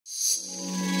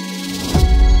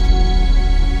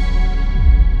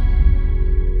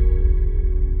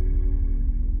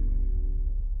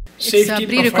Safety profile of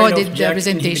pre-recorded JAK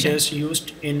presentation. inhibitors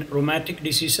used in rheumatic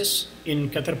diseases in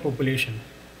Qatar population.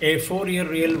 A 4-year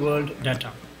real-world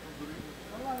data.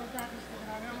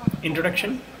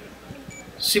 Introduction.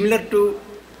 Similar to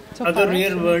other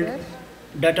real-world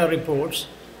data reports,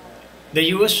 the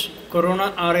US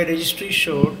Corona RA registry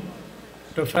showed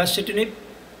tofacitinib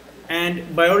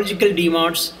and biological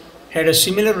DMARDs had a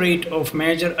similar rate of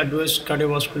major adverse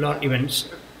cardiovascular events,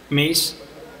 MACE,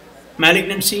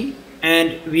 malignancy,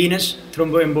 and venous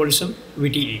thromboembolism,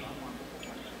 VTE.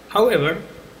 However,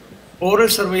 oral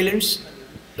surveillance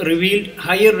revealed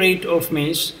higher rate of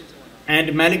MACE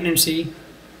and malignancy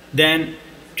than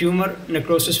tumor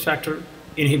necrosis factor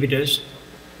inhibitors,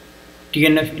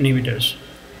 TNF inhibitors.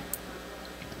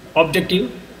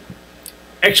 Objective: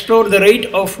 explore the rate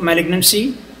of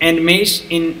malignancy and MACE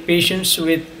in patients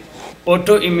with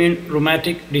autoimmune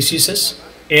rheumatic diseases,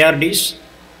 ARDs,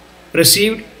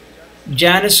 received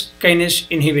Janus kinase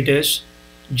inhibitors,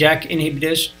 JAK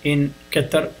inhibitors in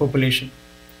Qatar population.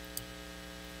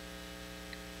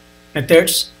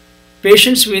 Methods: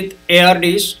 patients with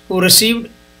ARDs who received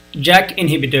JAK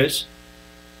inhibitors,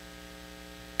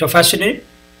 tofacitinib,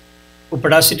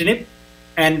 upadacitinib,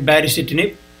 and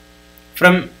baricitinib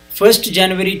from 1st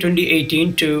January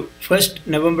 2018 to 1st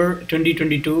November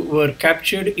 2022 were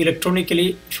captured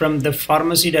electronically from the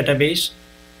pharmacy database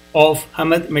of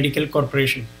Hamad Medical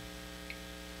Corporation.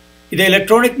 The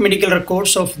electronic medical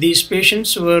records of these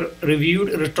patients were reviewed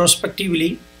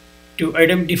retrospectively to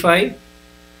identify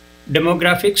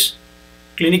demographics,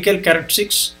 clinical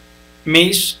characteristics,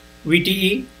 MACE,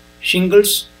 VTE,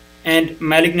 shingles, and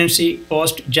malignancy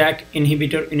post-JAK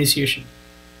inhibitor initiation.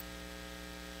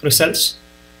 Results: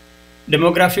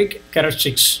 demographic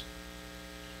characteristics.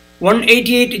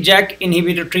 188 JAK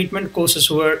inhibitor treatment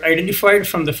courses were identified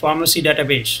from the pharmacy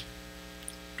database.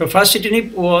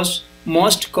 Tofacitinib was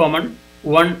most common,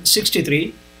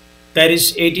 163, that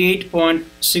is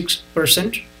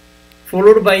 88.6%,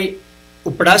 followed by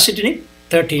upadacitinib,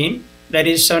 13, that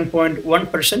is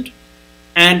 7.1%,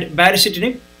 and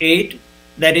baricitinib, 8,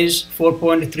 that is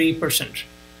 4.3%.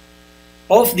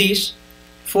 Of these,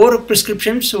 4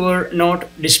 prescriptions were not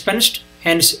dispensed,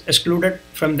 hence excluded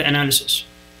from the analysis.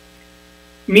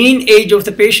 Mean age of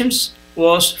the patients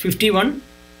was 51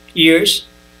 years,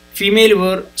 female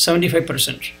were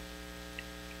 75%.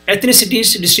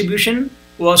 Ethnicities distribution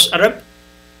was Arab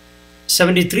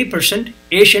 73%,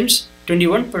 Asians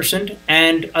 21%,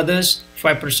 and others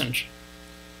 5%.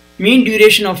 Mean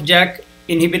duration of JAK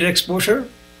inhibitor exposure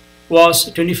was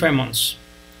 25 months.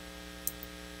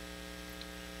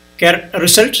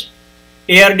 Results: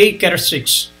 ARD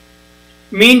characteristics.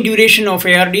 Mean duration of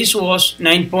ARDs was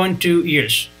 9.2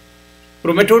 years.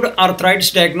 Rheumatoid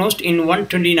arthritis diagnosed in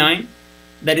 129,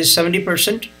 that is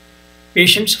 70%.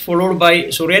 Patients, followed by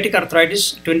psoriatic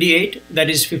arthritis, 28, that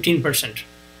is 15%.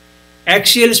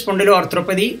 Axial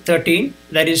spondyloarthropathy, 13,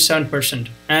 that is 7%.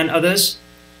 And others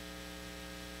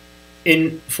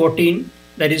in 14,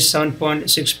 that is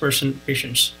 7.6%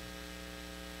 patients.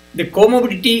 The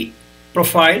comorbidity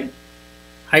profile: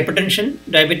 hypertension,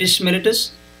 diabetes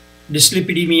mellitus,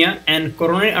 dyslipidemia, and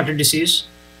coronary artery disease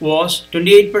was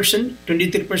 28%,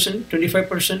 23%,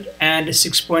 25%, and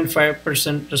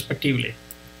 6.5% respectively.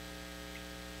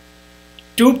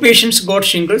 2 patients got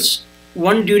shingles,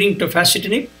 one during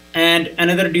tofacitinib and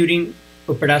another during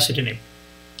upadacitinib.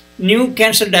 New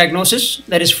cancer diagnosis,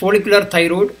 that is follicular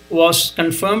thyroid, was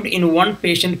confirmed in 1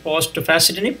 patient post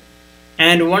tofacitinib,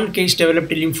 and 1 case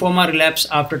developed lymphoma relapse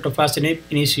after tofacitinib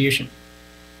initiation.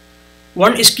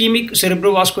 1 ischemic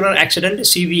cerebrovascular accident,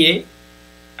 CVA,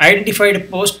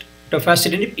 identified post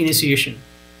tofacitinib initiation.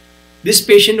 This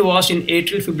patient was in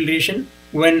atrial fibrillation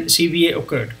when CVA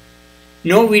occurred.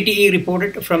 No VTE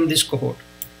reported from this cohort.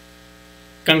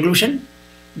 Conclusion: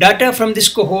 data from this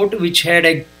cohort, which had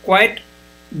a quite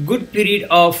good period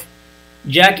of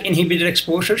JAK inhibitor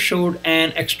exposure, showed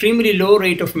an extremely low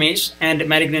rate of MACE and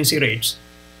malignancy rates.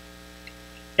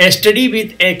 A study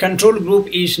with a control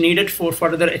group is needed for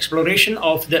further exploration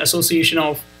of the association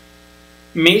of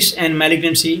MACE and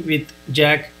malignancy with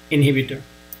JAK inhibitor.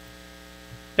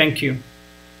 Thank you.